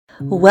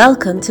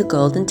Welcome to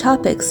Golden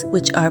Topics,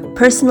 which are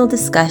personal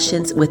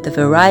discussions with a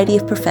variety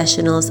of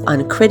professionals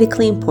on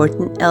critically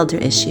important elder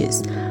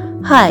issues.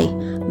 Hi,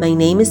 my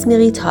name is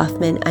Mirit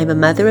Hoffman. I'm a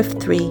mother of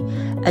three,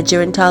 a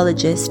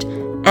gerontologist,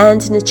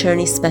 and an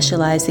attorney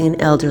specializing in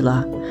elder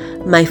law.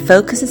 My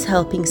focus is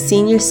helping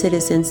senior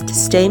citizens to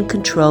stay in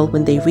control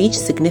when they reach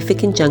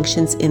significant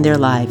junctions in their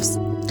lives.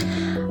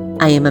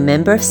 I am a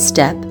member of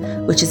STEP,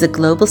 which is a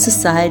global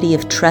society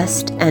of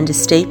trust and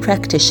estate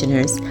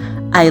practitioners.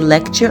 I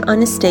lecture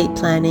on estate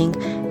planning,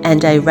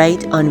 and I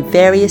write on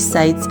various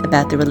sites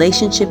about the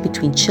relationship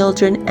between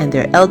children and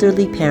their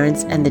elderly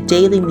parents and the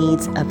daily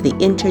needs of the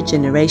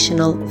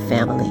intergenerational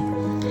family.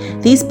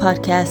 These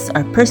podcasts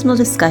are personal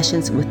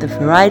discussions with a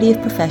variety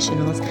of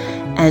professionals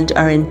and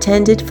are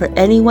intended for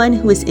anyone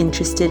who is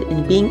interested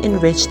in being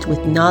enriched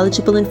with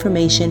knowledgeable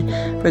information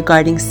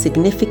regarding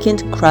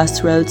significant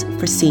crossroads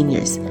for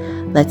seniors.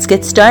 Let's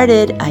get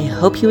started. I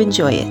hope you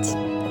enjoy it.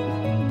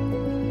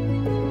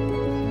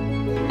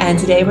 And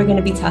today we're going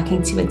to be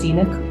talking to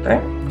Adina Cooper,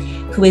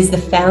 who is the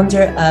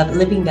founder of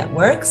Living That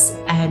Works,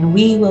 and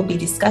we will be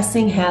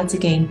discussing how to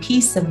gain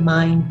peace of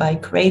mind by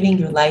creating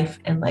your life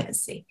and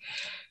legacy.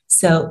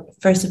 So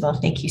first of all,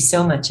 thank you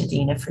so much,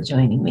 Adina, for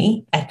joining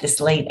me at this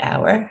late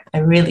hour. I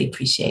really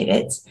appreciate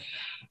it.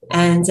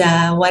 And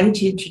why don't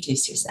you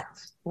introduce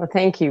yourself? Well,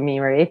 thank you,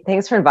 Miri.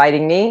 Thanks for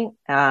inviting me.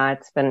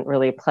 It's been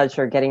really a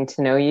pleasure getting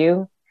to know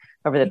you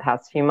over the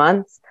past few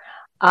months.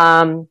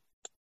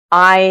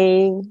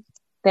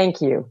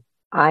 Thank you.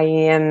 I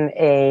am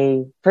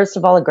first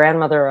of all, a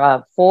grandmother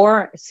of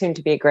 4, soon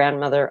to be a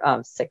grandmother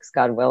of 6,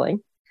 God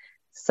willing.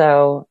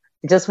 So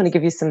I just want to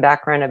give you some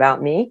background about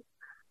me.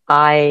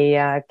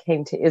 I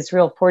came to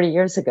Israel 40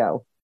 years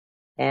ago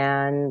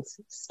and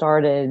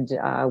started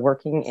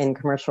working in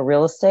commercial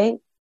real estate.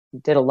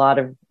 Did a lot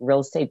of real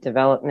estate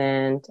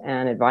development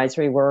and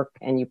advisory work,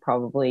 and you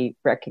probably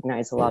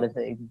recognize a lot of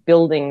the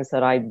buildings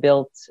that I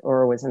built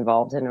or was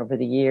involved in over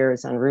the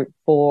years on Route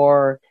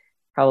 4.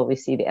 Probably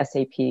see the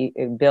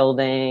SAP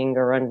building,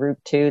 or on Route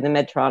 2, the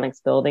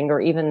Medtronics building,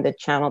 or even the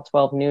Channel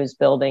 12 News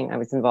building I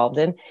was involved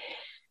in.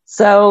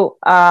 So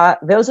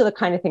those are the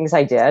kind of things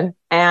I did,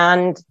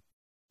 and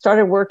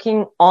started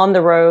working on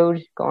the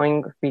road,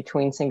 going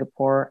between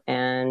Singapore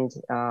and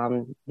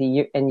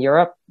in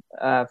Europe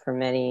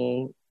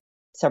for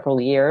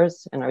several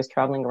years. And I was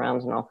traveling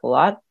around an awful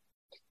lot,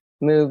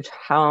 moved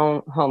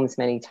homes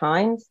many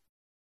times,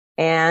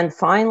 and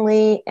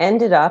finally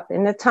ended up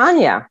in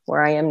Netanya,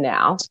 where I am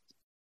now.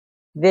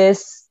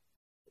 This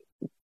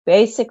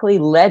basically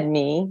led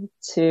me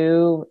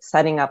to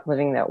setting up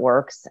Living That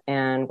Works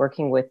and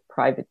working with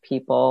private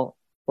people,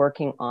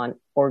 working on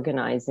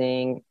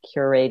organizing,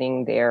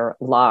 curating their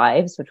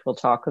lives, which we'll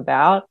talk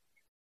about,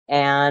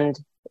 and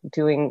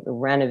doing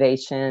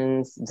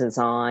renovations,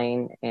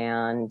 design,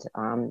 and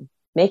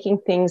making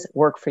things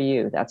work for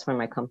you. That's why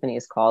my company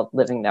is called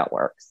Living That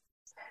Works.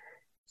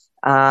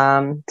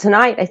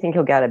 Tonight, I think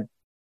you'll get a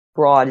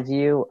broad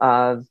view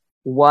of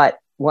what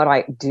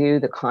I do,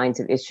 the kinds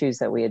of issues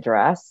that we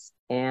address,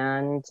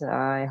 and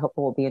I hope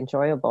it will be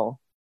enjoyable.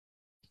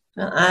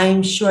 Well,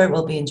 I'm sure it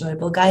will be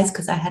enjoyable, guys,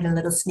 because I had a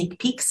little sneak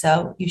peek,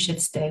 so you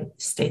should stay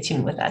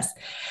tuned with us.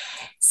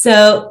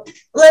 So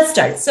let's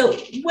start. So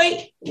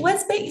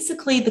what's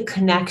basically the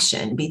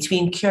connection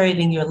between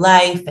curating your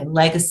life and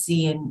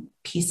legacy and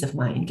peace of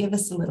mind? Give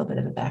us a little bit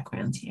of a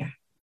background here.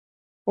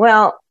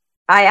 Well,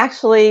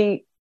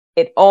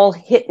 it all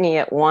hit me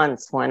at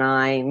once when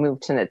I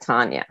moved to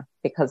Netanya,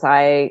 because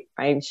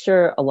I'm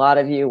sure a lot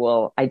of you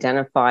will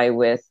identify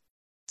with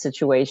a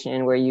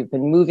situation where you've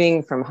been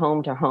moving from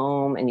home to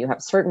home and you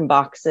have certain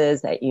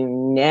boxes that you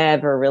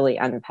never really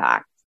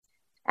unpack.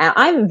 And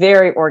I'm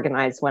very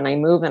organized when I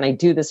move, and I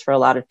do this for a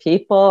lot of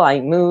people. I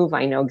move,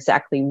 I know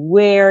exactly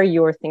where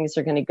your things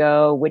are going to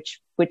go, which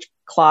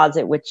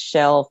closet, which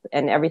shelf,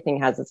 and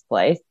everything has its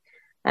place.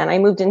 And I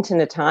moved into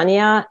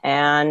Netanya,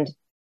 and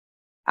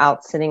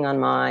out sitting on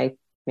my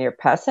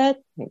Mirpeset,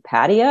 my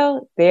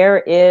patio, there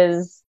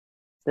is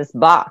this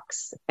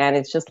box, and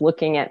it's just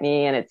looking at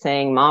me, and it's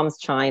saying Mom's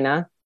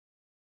China.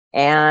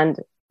 And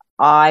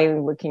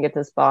I'm looking at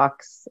this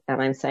box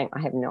and I'm saying,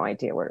 I have no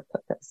idea where to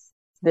put this.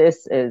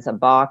 This is a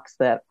box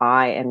that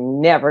I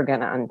am never going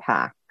to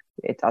unpack.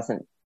 It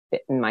doesn't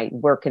fit in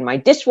my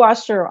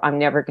dishwasher. I'm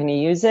never going to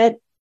use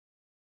it.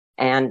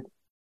 And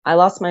I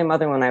lost my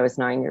mother when I was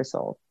 9 years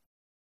old.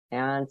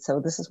 And so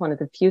this is one of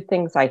the few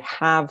things I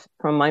have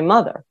from my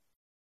mother.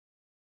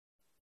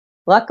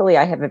 Luckily,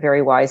 I have a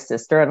very wise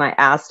sister, and I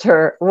asked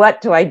her,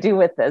 what do I do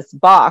with this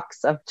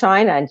box of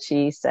China? And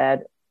she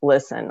said,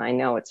 listen, I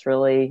know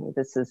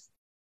this is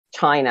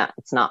China.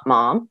 It's not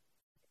Mom.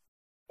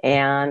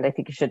 And I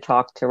think you should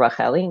talk to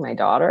Racheli, my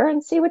daughter,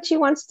 and see what she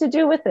wants to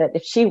do with it.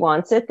 If she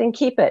wants it, then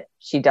keep it. If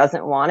she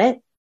doesn't want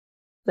it,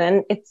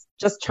 then it's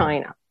just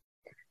China.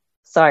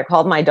 So I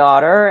called my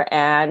daughter,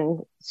 and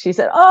she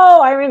said,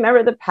 oh, I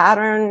remember the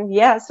pattern.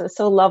 Yes, it was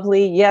so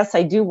lovely. Yes,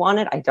 I do want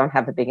it. I don't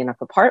have a big enough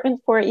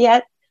apartment for it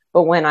yet,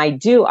 but when I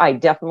do, I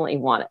definitely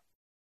want it.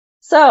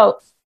 So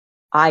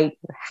I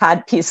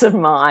had peace of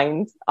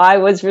mind. I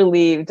was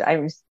relieved. I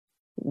was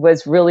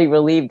was really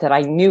relieved that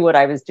I knew what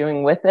I was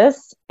doing with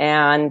this.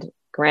 And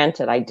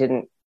granted, I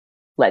didn't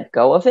let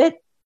go of it,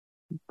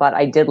 but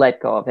I did let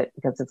go of it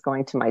because it's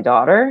going to my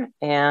daughter.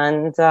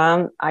 And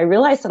I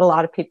realized that a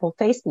lot of people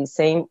face these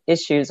same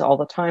issues all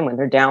the time when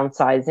they're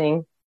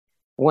downsizing,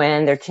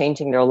 when they're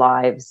changing their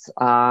lives.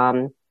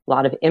 A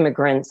lot of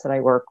immigrants that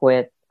I work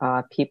with,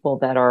 people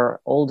that are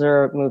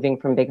older, moving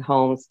from big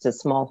homes to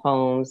small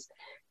homes,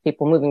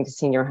 people moving to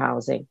senior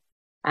housing.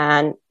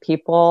 And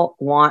people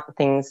want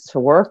things to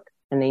work,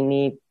 and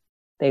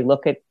they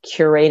look at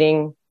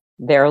curating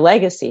their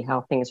legacy,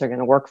 how things are going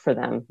to work for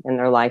them in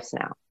their lives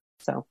now.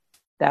 So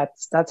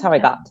that's how I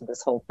got to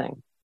this whole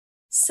thing.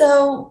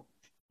 So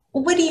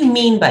what do you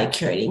mean by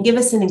curating? Give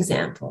us an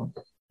example.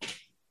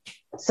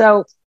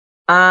 So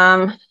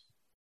curating,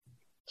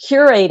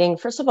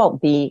 first of all,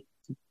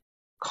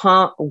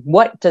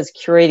 what does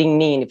curating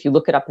mean? If you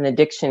look it up in the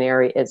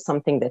dictionary, it's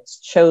something that's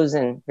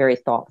chosen very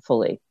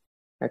thoughtfully.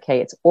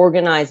 Okay, it's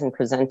organized and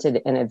presented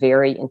in a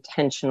very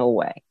intentional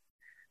way.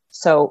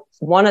 So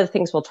one of the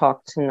things we'll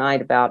talk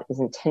tonight about is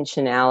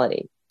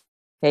intentionality.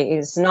 Okay,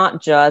 it's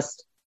not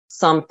just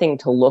something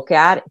to look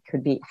at. It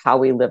could be how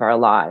we live our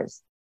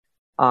lives.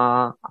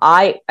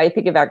 I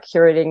think about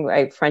curating.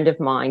 A friend of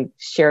mine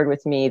shared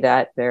with me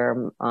that their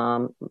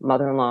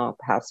mother-in-law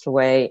passed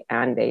away,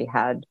 and they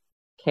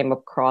came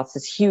across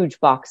this huge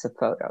box of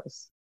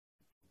photos,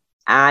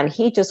 and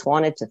he just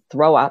wanted to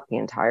throw out the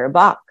entire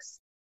box.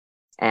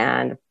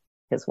 And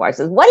his wife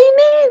says, "What do you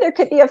mean? There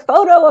could be a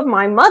photo of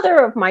my mother,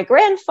 of my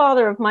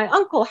grandfather, of my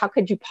uncle. How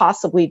could you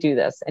possibly do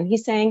this?" And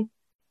he's saying,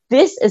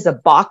 "This is a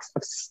box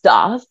of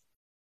stuff.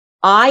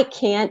 I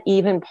can't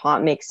even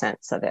make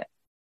sense of it."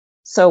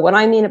 So what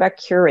I mean about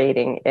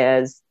curating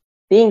is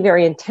being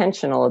very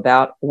intentional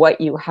about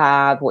what you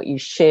have, what you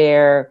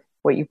share,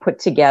 what you put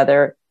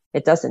together.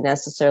 It doesn't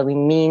necessarily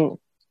mean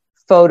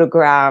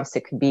photographs.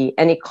 It could be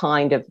any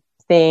kind of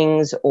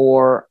things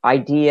or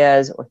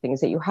ideas or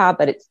things that you have,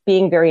 but it's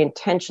being very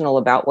intentional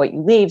about what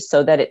you leave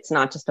so that it's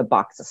not just a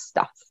box of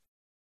stuff.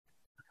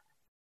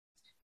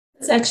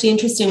 It's actually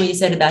interesting what you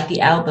said about the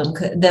album,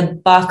 the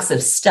box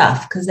of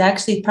stuff, because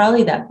actually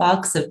probably that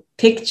box of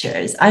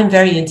pictures, I'm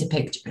very into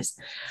pictures.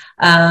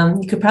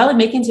 You could probably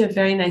make into a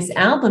very nice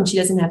album. She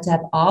doesn't have to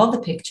have all the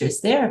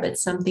pictures there, but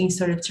something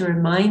sort of to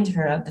remind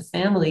her of the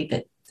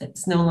family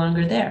that's no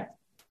longer there.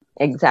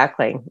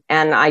 Exactly.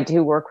 And I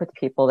do work with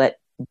people that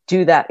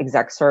do that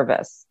exact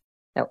service.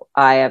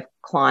 I have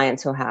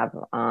clients who have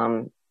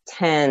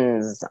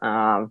tens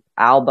of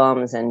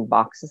albums and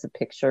boxes of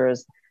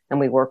pictures, and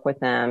we work with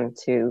them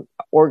to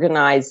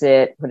organize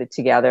it, put it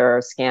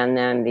together, scan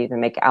them. They even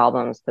make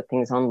albums, put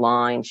things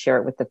online, share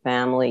it with the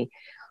family,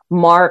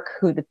 mark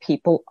who the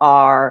people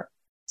are.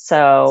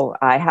 So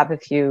I have a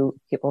few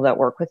people that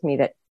work with me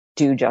that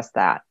do just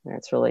that, and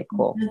it's really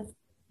cool.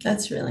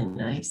 That's really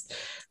nice.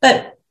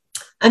 But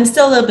I'm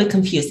still a little bit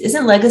confused.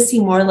 Isn't legacy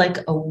more like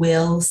a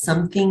will,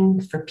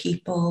 something for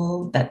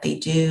people that they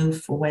do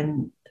for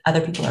when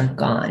other people are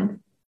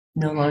gone,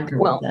 no longer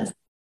with us?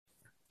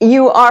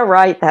 You are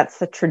right. That's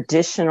the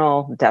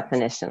traditional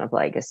definition of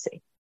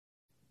legacy.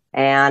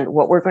 And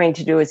what we're going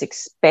to do is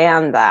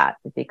expand that,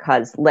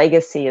 because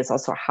legacy is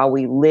also how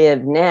we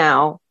live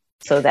now,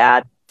 so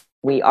that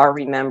we are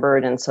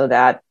remembered and so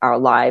that our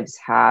lives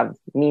have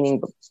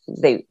meaning.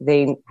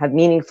 They have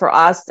meaning for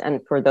us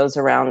and for those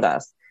around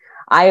us.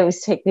 I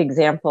always take the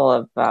example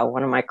of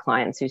one of my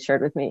clients who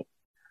shared with me,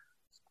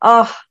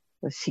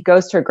 she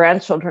goes to her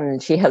grandchildren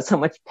and she has so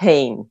much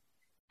pain,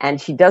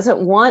 and she doesn't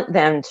want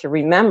them to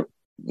remember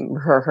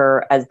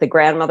her as the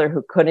grandmother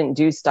who couldn't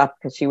do stuff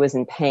because she was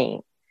in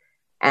pain.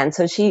 And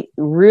so she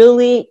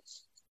really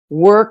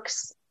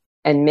works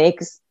and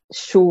makes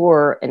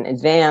sure in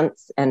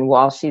advance, and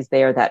while she's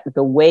there, that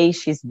the way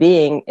she's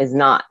being is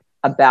not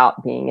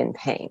about being in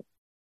pain.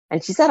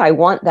 And she said, I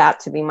want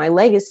that to be my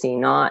legacy,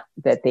 not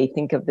that they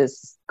think of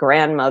this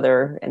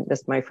grandmother, and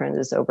this, my friend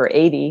is over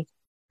 80,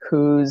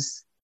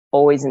 who's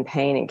always in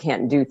pain and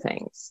can't do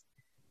things.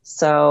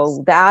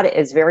 So that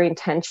is very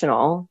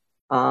intentional.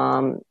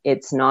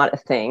 It's not a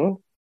thing.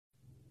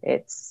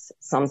 It's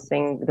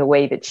something, the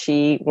way that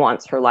she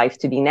wants her life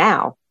to be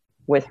now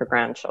with her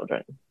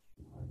grandchildren.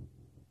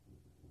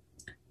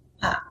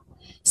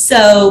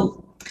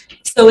 So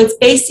it's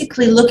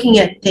basically looking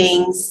at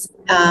things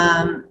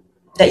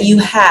that you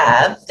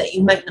have, that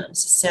you might not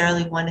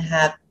necessarily want to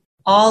have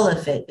all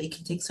of it, but you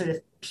can take sort of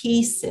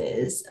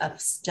pieces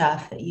of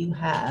stuff that you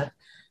have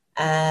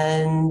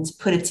and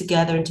put it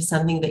together into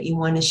something that you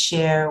want to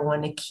share,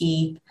 want to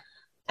keep.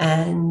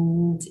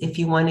 And if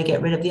you want to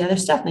get rid of the other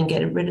stuff, then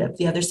get rid of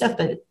the other stuff,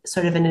 but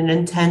sort of in an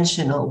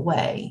intentional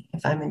way,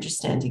 if I'm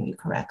understanding you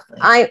correctly.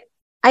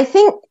 I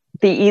think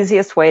the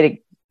easiest way to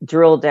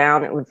drill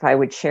down, if I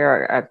would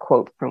share a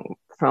quote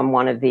from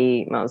one of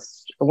the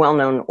most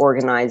well-known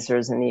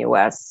organizers in the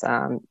US.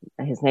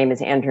 His name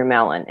is Andrew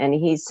Mellon. And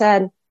he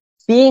said,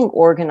 being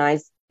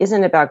organized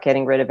isn't about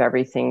getting rid of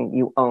everything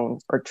you own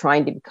or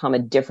trying to become a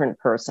different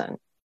person.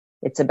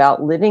 It's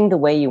about living the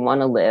way you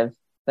want to live,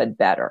 but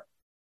better.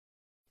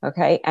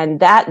 Okay. And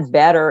that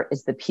better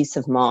is the peace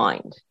of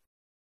mind.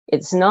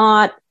 It's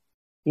not,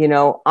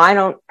 I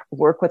don't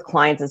work with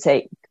clients and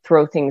say,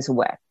 throw things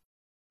away.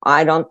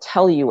 I don't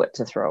tell you what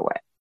to throw away.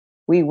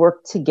 We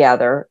work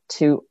together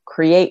to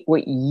create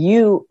what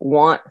you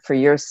want for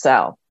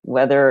yourself,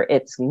 whether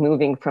it's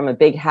moving from a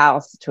big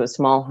house to a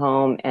small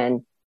home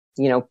and,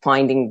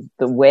 finding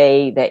the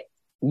way that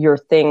your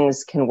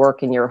things can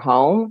work in your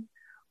home,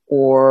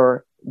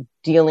 or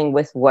dealing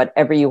with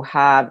whatever you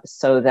have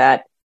so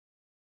that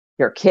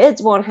your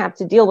kids won't have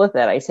to deal with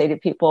it. I say to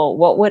people,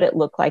 what would it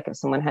look like if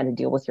someone had to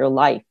deal with your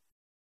life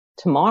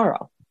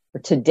tomorrow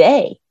or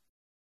today?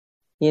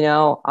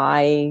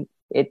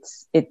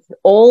 It's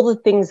all the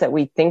things that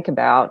we think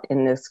about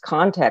in this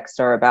context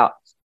are about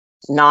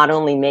not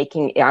only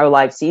making our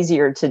lives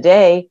easier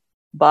today,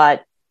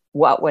 but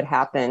what would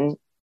happen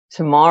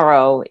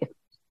tomorrow if,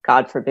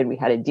 God forbid, we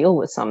had to deal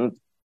with someone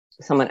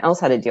else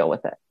had to deal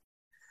with it.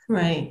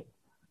 Right.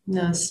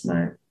 No,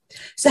 smart.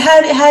 So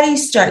how do you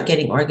start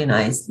getting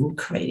organized and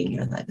creating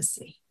your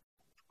legacy?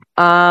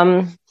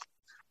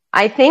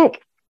 I think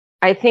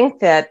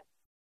that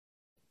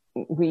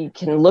we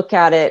can look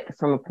at it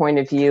from a point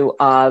of view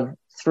of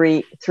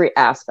three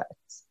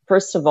aspects.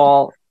 First of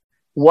all,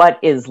 what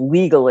is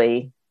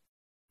legally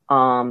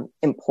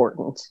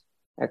important?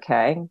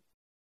 Okay,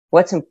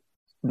 what's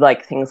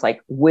like things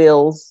like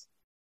wills,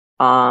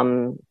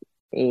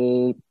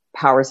 the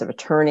powers of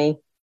attorney,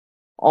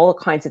 all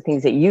kinds of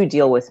things that you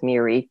deal with,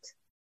 Mirit.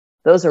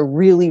 Those are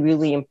really,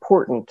 really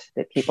important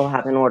that people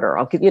have in order.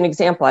 I'll give you an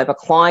example. I have a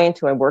client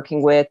who I'm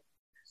working with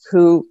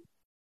who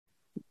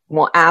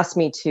asked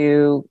me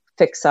to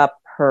fix up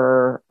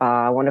her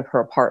one of her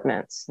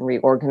apartments,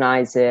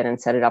 reorganize it, and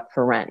set it up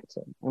for rent.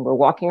 And we're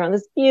walking around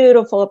this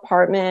beautiful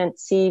apartment,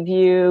 sea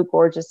view,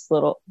 gorgeous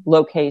little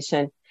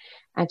location.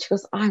 And she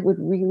goes, I would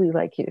really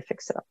like you to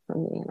fix it up for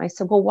me. And I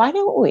said, well, why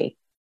don't we?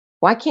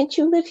 Why can't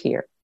you live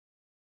here?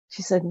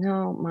 She said,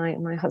 no,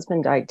 my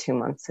husband died 2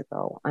 months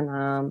ago,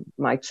 and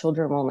my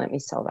children won't let me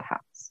sell the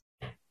house.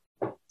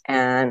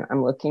 And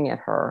I'm looking at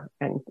her,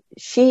 and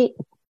she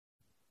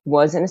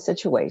was in a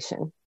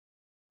situation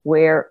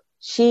where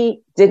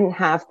she didn't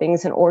have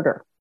things in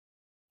order.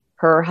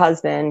 Her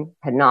husband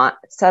had not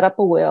set up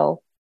a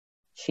will.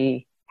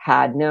 She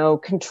had no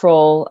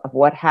control of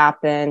what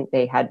happened.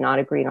 They had not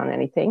agreed on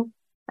anything.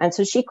 And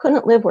so she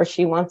couldn't live where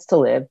she wants to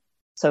live.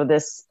 So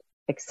this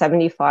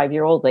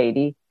 75-year-old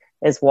lady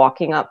is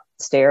walking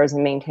upstairs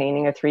and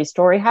maintaining a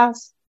 3-story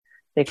house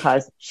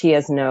because she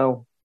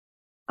hasn't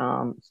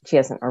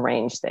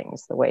arranged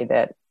things the way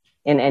that,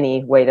 in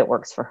any way that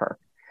works for her.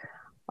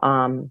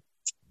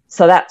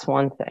 So that's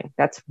one thing.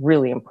 That's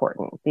really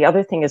important. The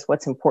other thing is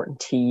what's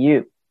important to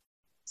you.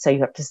 So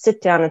you have to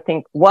sit down and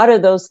think, what are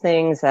those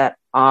things that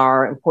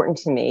are important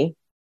to me?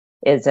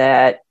 Is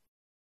it,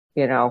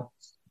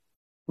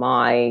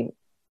 my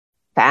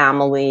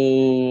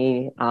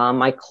family,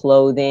 my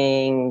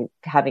clothing,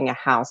 having a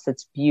house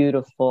that's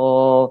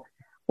beautiful,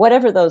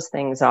 whatever those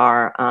things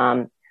are.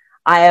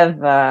 I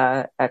have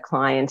a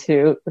client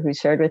who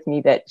shared with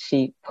me that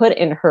she put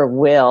in her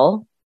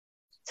will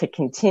to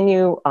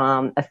continue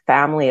a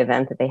family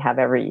event that they have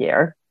every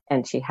year.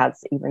 And she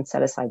has even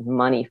set aside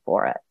money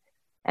for it.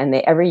 And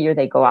every year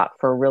they go out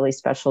for a really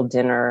special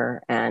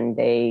dinner and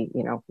they,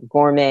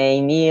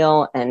 gourmet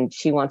meal. And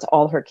she wants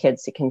all her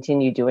kids to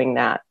continue doing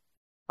that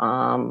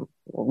long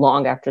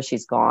after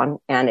she's gone.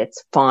 And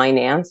it's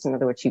financed. In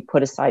other words, she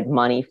put aside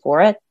money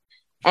for it.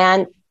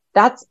 And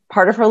that's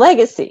part of her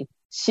legacy.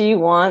 She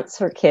wants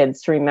her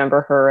kids to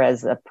remember her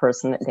as a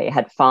person that they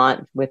had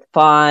fun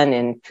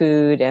and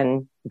food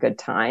and good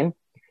time.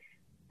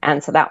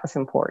 And so that was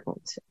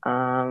important.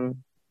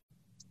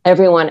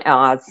 Everyone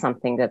has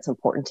something that's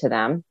important to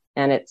them,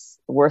 and it's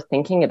worth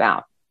thinking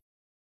about.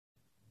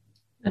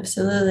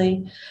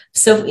 Absolutely.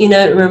 So,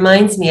 it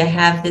reminds me, I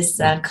have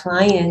this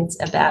client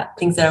about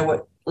things that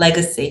are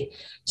legacy.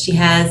 She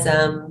has,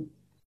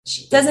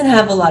 she doesn't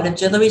have a lot of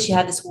jewelry. She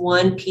had this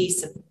one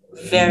piece of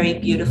very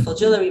beautiful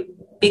jewelry,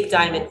 big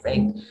diamond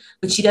ring,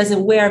 which she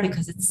doesn't wear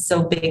because it's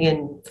so big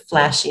and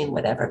flashy and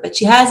whatever, but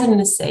she has it in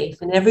a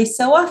safe. And every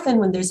so often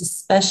when there's a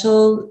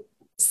special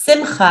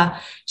simcha,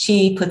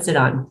 she puts it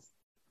on.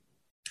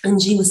 And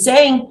she was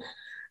saying,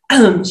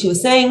 I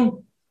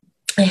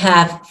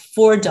have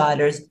 4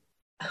 daughters.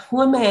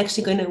 Who am I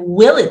actually going to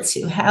will it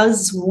to? How does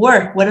this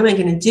work? What am I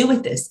going to do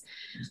with this?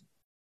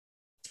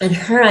 And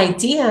her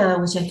idea,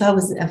 which I thought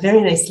was a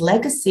very nice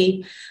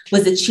legacy,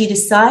 was that she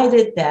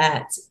decided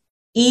that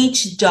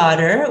each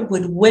daughter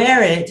would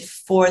wear it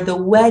for the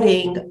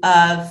wedding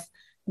of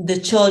the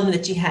children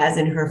that she has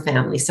in her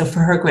family. So for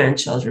her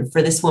grandchildren,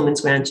 for this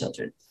woman's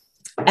grandchildren.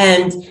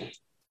 And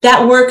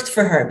that worked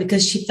for her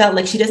because she felt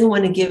like she doesn't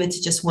want to give it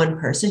to just one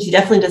person. She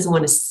definitely doesn't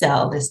want to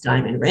sell this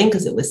diamond ring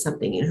because it was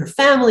something in her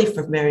family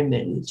for very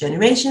many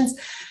generations.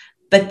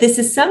 But this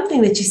is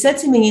something that she said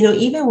to me,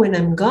 even when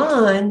I'm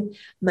gone,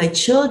 my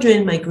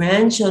children, my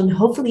grandchildren,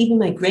 hopefully even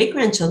my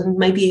great-grandchildren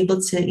might be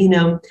able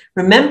to,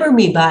 remember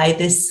me by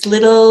this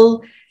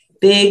little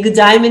big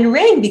diamond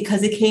ring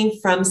because it came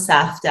from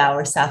Safta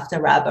or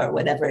Safta Rabba or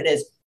whatever it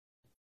is.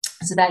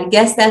 So that, I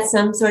guess that's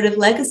some sort of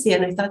legacy.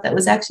 And I thought that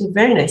was actually a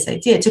very nice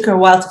idea. It took her a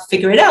while to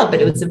figure it out,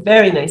 but it was a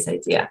very nice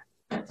idea.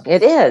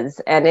 It is,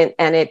 and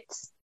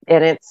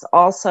it's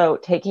also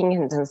taking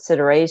into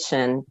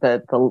consideration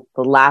the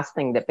last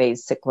thing that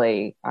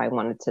basically I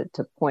wanted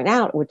to point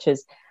out, which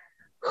is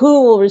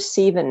who will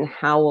receive it and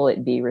how will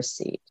it be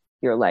received,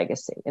 your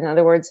legacy. In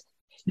other words,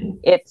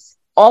 it's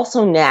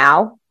also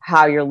now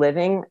how you're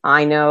living.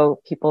 I know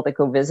people that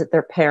go visit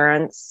their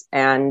parents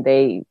and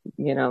they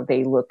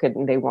look at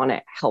and they want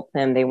to help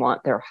them. They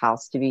want their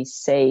house to be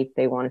safe.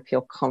 They want to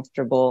feel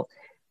comfortable.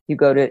 You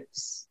go to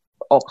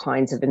all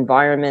kinds of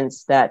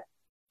environments that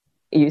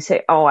you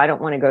say, oh, I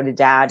don't want to go to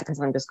dad because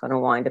I'm just going to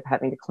wind up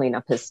having to clean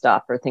up his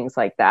stuff or things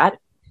like that.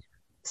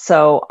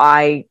 So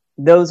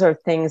those are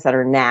things that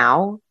are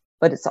now,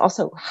 but it's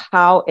also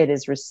how it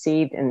is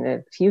received in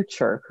the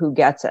future, who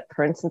gets it.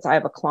 For instance, I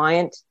have a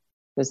client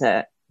who's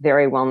a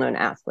very well-known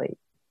athlete,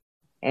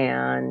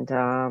 and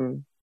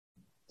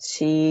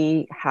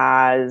she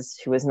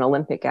was an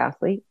Olympic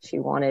athlete. She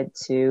wanted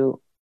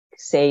to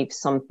save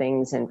some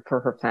things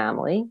for her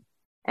family.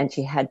 And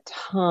she had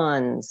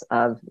tons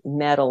of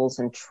medals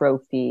and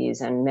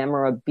trophies and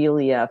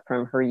memorabilia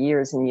from her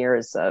years and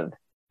years of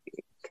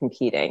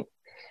competing.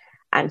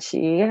 And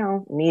she,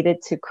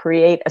 needed to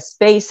create a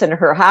space in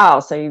her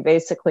house. I mean,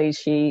 basically,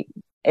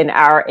 in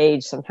our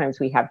age, sometimes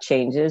we have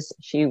changes.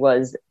 She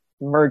was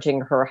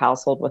merging her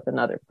household with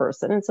another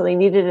person. And so they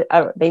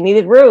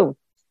needed room.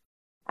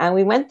 And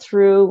we went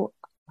through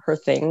her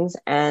things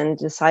and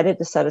decided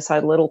to set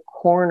aside a little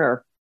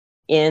corner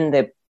in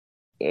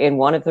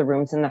one of the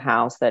rooms in the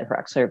house that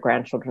her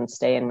grandchildren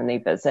stay in when they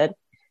visit,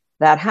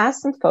 that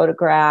has some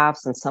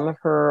photographs and some of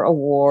her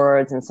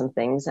awards and some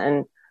things.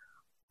 And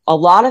a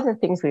lot of the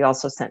things we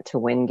also sent to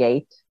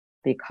Wingate,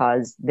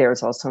 because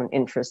there's also an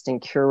interest in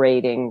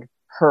curating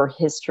her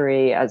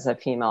history as a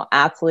female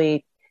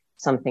athlete.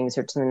 Some things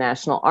are to the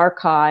National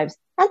Archives,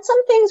 and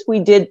some things we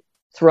did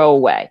throw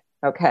away.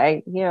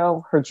 Okay.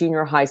 Her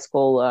junior high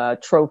school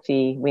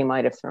trophy, we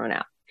might have thrown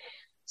out.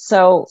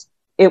 So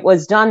it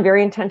was done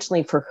very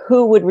intentionally for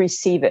who would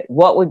receive it,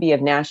 what would be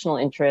of national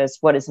interest,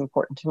 what is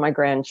important to my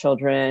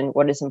grandchildren,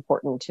 what is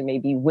important to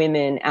maybe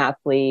women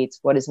athletes,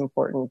 what is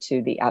important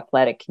to the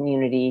athletic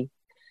community.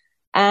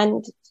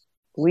 And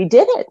we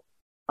did it.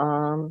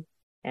 And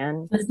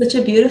that's such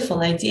a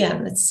beautiful idea.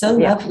 That's so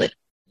lovely.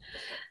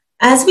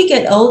 As we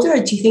get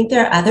older, do you think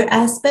there are other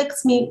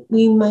aspects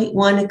we might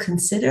want to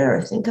consider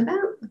or think about?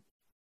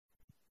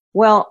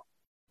 Well,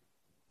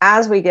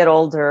 as we get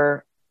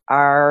older,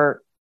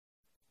 our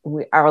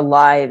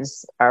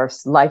lives, our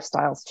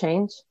lifestyles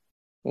change.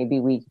 Maybe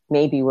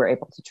we're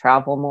able to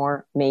travel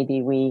more.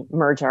 Maybe we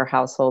merge our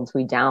households,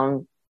 we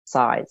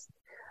downsize.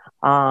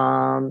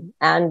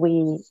 And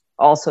we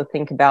also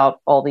think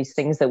about all these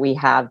things that we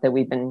have that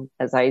we've been,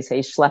 as I say,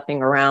 schlepping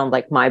around,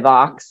 like my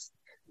box.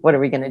 What are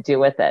we going to do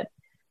with it?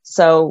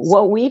 So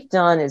what we've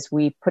done is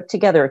we put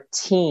together a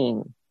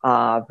team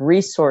of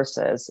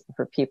resources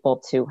for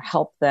people to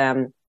help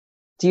them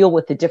deal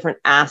with the different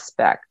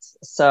aspects.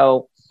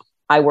 So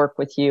I work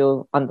with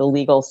you on the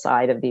legal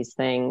side of these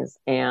things,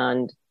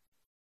 and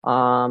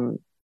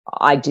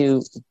I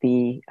do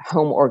the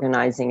home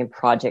organizing and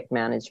project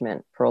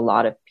management for a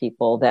lot of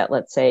people that,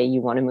 let's say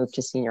you want to move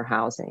to senior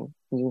housing,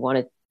 you want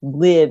to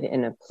live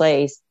in a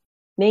place,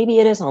 maybe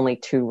it is only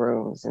 2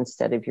 rooms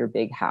instead of your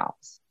big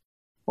house,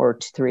 or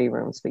 3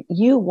 rooms, but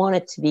you want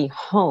it to be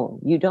home.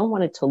 You don't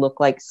want it to look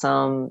like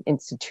some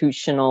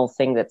institutional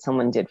thing that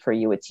someone did for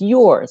you. It's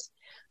yours.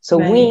 So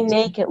we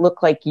make it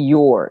look like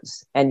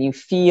yours, and you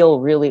feel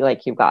really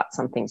like you've got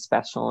something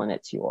special and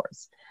it's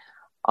yours.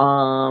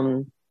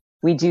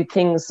 We do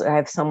things. I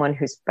have someone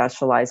who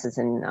specializes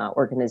in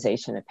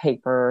organization of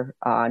paper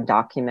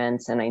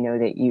documents, and I know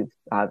that you've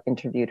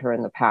interviewed her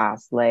in the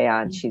past,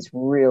 Leah, and she's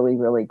really,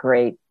 really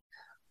great.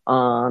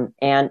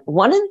 And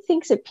one of the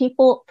things that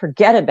people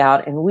forget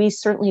about, and we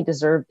certainly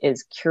deserve,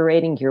 is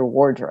curating your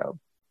wardrobe.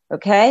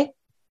 Okay?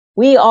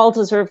 We all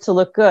deserve to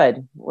look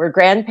good. We're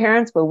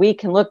grandparents, but we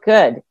can look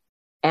good.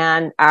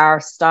 And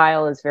our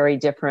style is very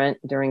different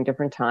during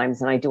different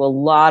times. And I do a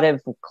lot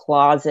of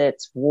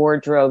closets,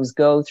 wardrobes,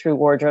 go through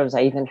wardrobes.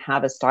 I even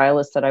have a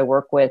stylist that I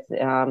work with,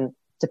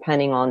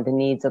 depending on the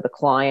needs of the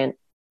client.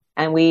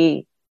 And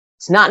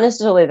it's not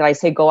necessarily that I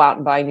say go out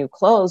and buy new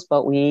clothes,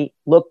 but we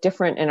look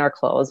different in our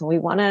clothes, and we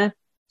want to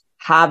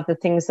have the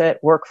things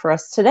that work for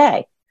us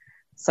today.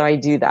 So I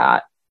do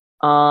that.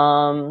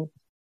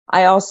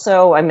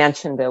 I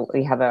mentioned that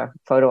we have a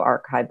photo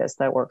archivist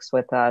that works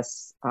with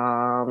us,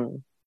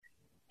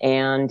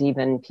 and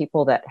even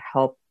people that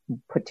help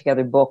put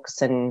together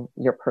books and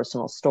your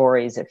personal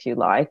stories, if you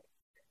like.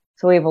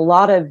 So we have a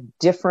lot of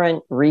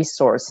different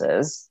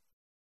resources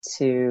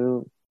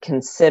to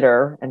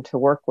consider and to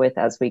work with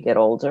as we get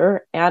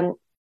older. And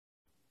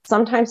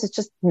sometimes it's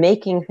just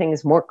making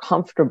things more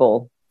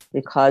comfortable,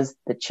 because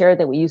the chair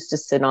that we used to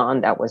sit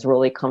on that was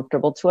really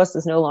comfortable to us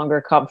is no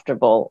longer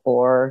comfortable,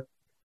 or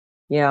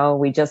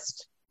we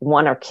just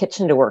want our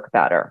kitchen to work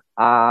better.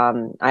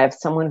 I have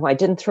someone who I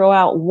didn't throw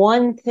out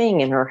one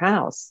thing in her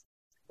house,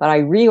 but I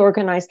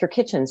reorganized her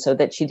kitchen so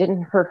that she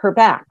didn't hurt her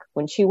back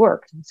when she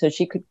worked, so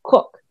she could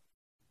cook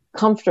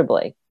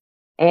comfortably.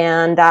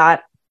 And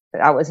that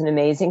was an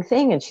amazing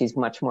thing. And she's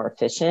much more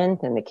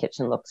efficient, and the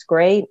kitchen looks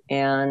great.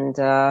 And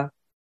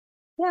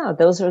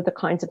those are the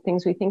kinds of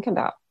things we think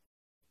about.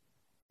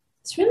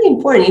 It's really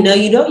important.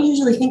 You don't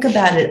usually think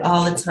about it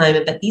all the time,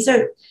 but these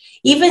are,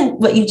 even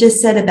what you just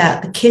said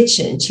about the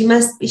kitchen. She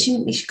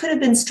could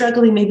have been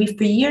struggling maybe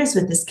for years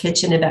with this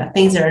kitchen about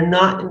things that are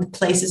not in the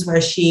places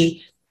where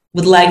she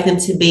would like them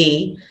to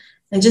be,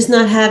 and just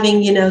not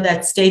having,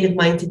 that state of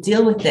mind to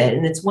deal with it.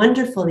 And it's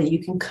wonderful that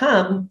you can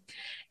come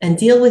and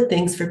deal with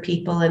things for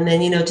people, and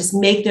then, just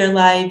make their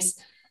lives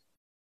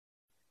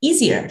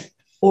easier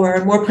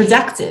or more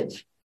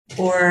productive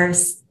or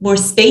more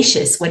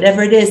spacious,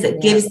 whatever it is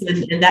that gives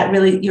them. And that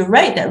really, you're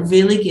right, that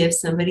really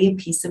gives somebody a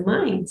peace of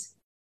mind.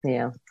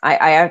 Yeah.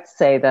 I have to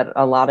say that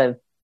a lot of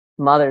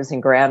mothers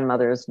and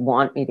grandmothers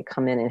want me to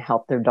come in and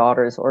help their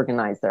daughters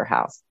organize their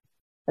house.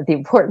 But the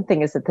important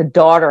thing is that the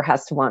daughter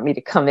has to want me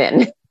to come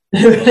in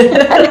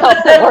and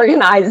help them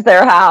organize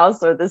their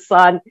house, or the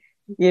son,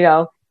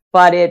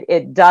 but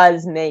it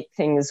does make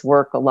things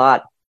work a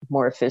lot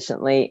more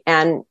efficiently.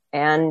 And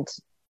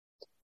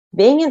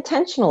being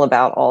intentional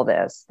about all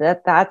this,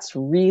 that's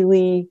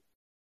really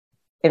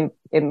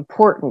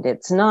important.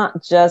 It's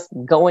not just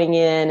going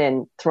in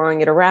and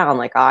throwing it around.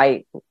 Like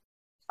I've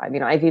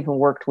even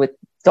worked with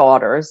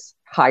daughters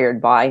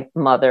hired by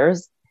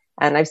mothers,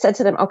 and I've said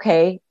to them,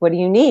 okay, what do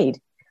you need?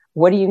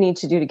 What do you need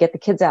to do to get the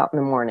kids out in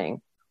the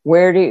morning?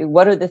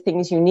 What are the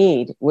things you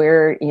need?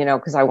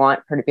 Because I want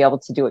her to be able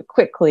to do it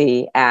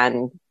quickly.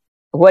 And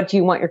what do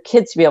you want your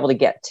kids to be able to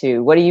get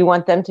to? What do you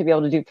want them to be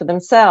able to do for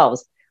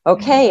themselves?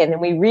 Okay. And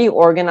then we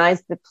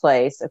reorganize the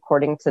place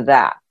according to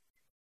that.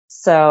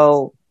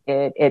 So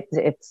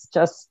it's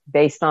just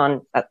based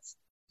on that's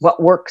what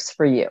works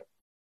for you.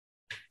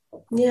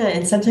 Yeah.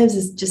 And sometimes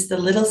it's just the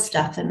little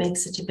stuff that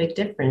makes such a big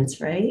difference,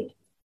 right?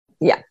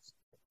 Yeah.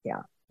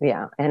 Yeah.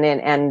 Yeah.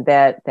 And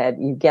that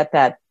you get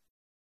that.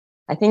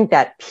 I think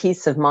that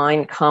peace of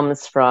mind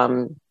comes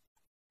from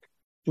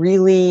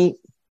really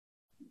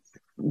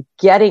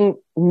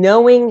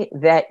knowing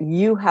that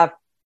you have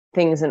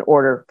things in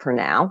order for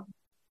now,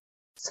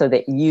 so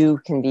that you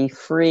can be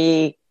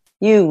free.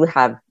 You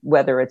have,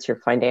 whether it's your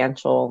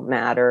financial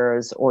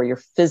matters or your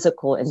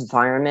physical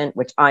environment,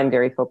 which I'm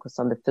very focused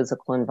on the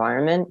physical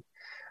environment.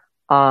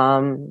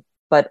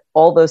 But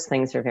all those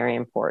things are very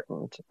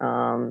important.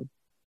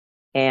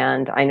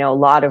 And I know a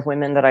lot of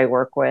women that I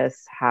work with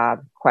have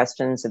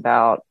questions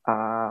about,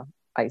 I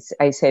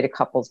say to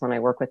couples when I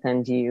work with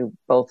them, do you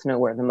both know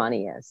where the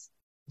money is?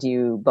 Do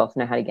you both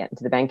know how to get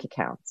into the bank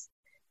accounts?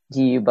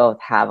 Do you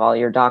both have all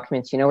your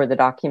documents? You know where the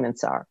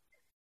documents are?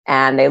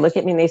 And they look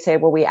at me and they say,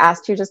 well, we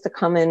asked you just to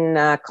come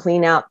and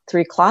clean out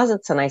 3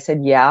 closets. And I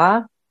said,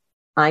 yeah,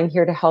 I'm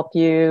here to help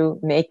you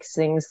make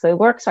things that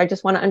work. So I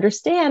just want to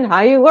understand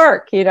how you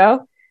work,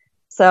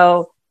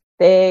 So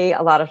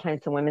a lot of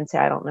times the women say,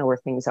 I don't know where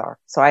things are.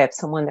 So I have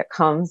someone that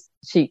comes,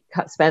 she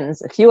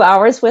spends a few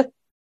hours with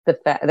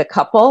the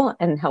couple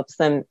and helps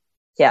them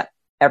get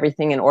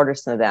everything in order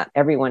so that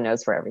everyone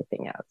knows where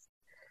everything is.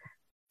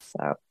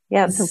 So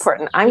yeah, it's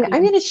important. I'm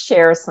going to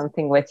share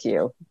something with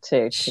you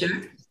to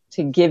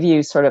give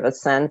you sort of a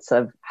sense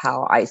of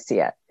how I see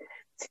it.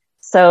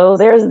 So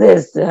there's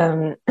this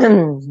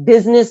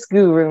business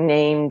guru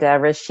named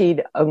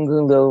Rashid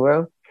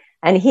Nguluru,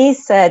 and he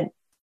said,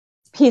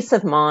 peace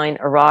of mind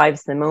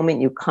arrives the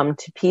moment you come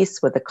to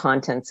peace with the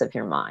contents of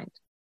your mind.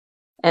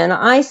 And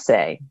I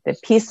say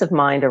that peace of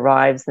mind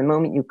arrives the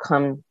moment you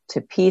come to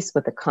peace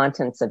with the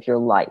contents of your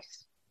life.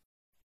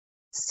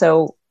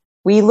 So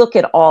we look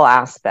at all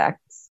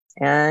aspects,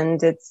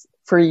 and it's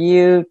for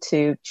you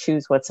to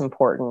choose what's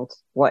important,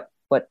 what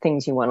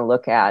things you want to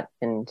look at,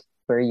 and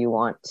where you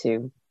want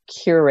to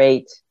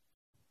curate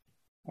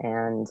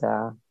and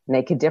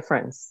make a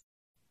difference.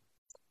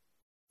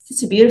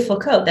 It's a beautiful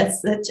quote.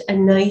 That's such a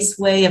nice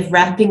way of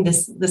wrapping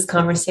this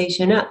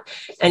conversation up.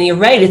 And you're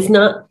right.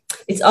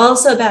 It's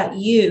also about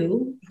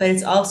you, but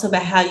it's also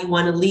about how you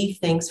want to leave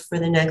things for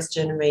the next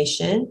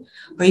generation,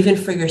 or even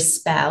for your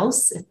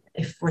spouse,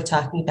 if we're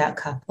talking about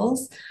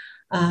couples.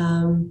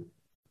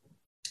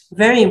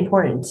 Very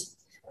important.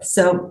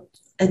 So,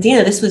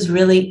 Adina, this was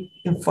really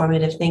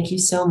informative. Thank you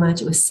so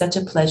much. It was such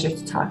a pleasure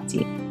to talk to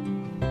you.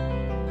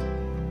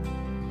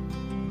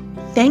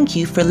 Thank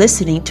you for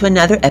listening to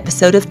another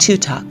episode of Two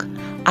Talk.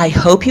 I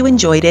hope you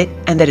enjoyed it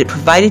and that it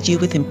provided you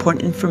with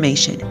important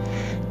information.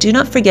 Do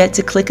not forget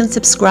to click and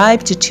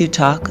subscribe to Two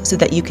Talk so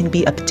that you can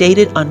be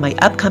updated on my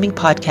upcoming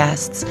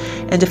podcasts.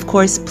 And of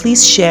course,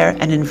 please share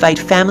and invite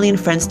family and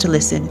friends to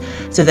listen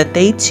so that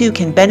they too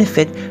can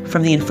benefit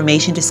from the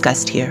information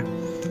discussed here.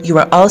 You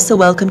are also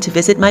welcome to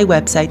visit my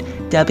website,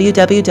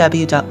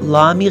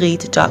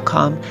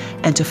 www.lawmirit.com,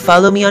 and to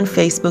follow me on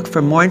Facebook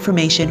for more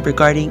information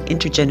regarding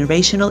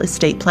intergenerational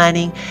estate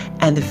planning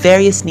and the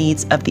various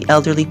needs of the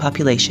elderly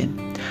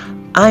population.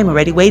 I'm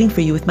already waiting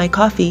for you with my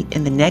coffee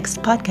in the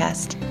next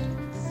podcast.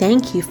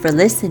 Thank you for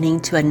listening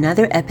to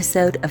another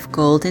episode of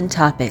Golden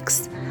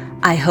Topics.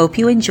 I hope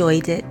you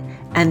enjoyed it,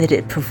 and that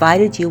it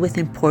provided you with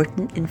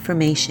important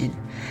information.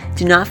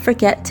 Do not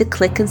forget to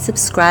click and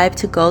subscribe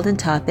to Golden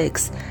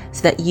Topics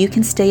so that you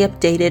can stay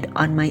updated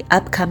on my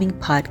upcoming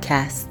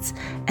podcasts.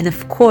 And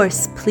of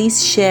course,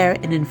 please share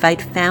and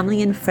invite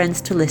family and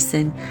friends to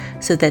listen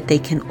so that they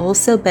can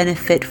also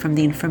benefit from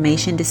the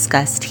information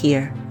discussed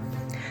here.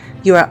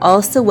 You are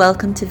also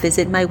welcome to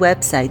visit my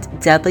website,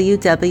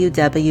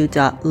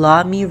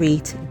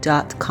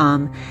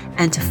 www.lawmirit.com,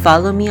 and to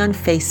follow me on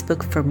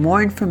Facebook for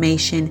more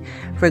information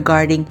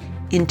regarding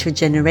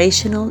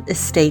intergenerational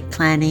estate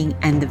planning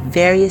and the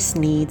various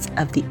needs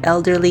of the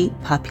elderly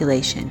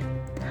population.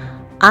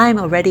 I'm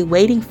already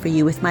waiting for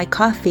you with my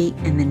coffee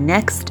in the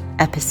next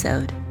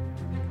episode.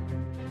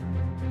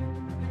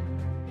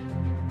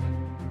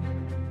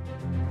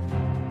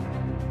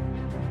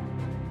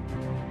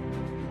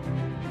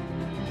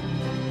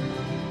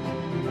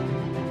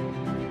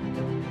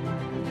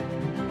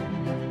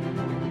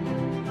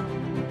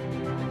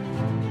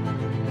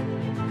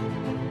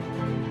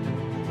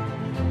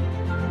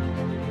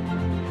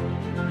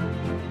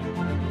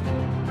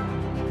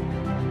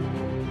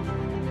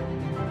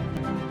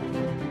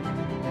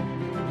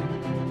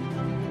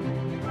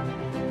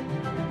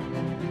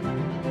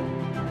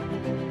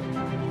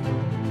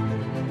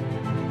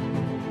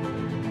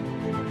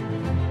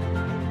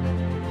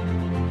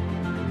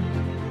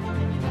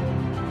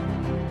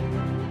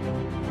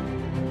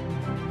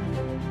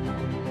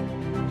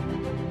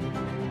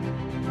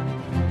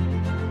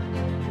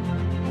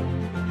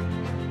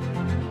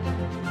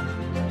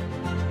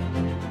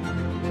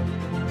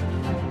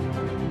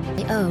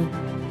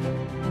 Oh.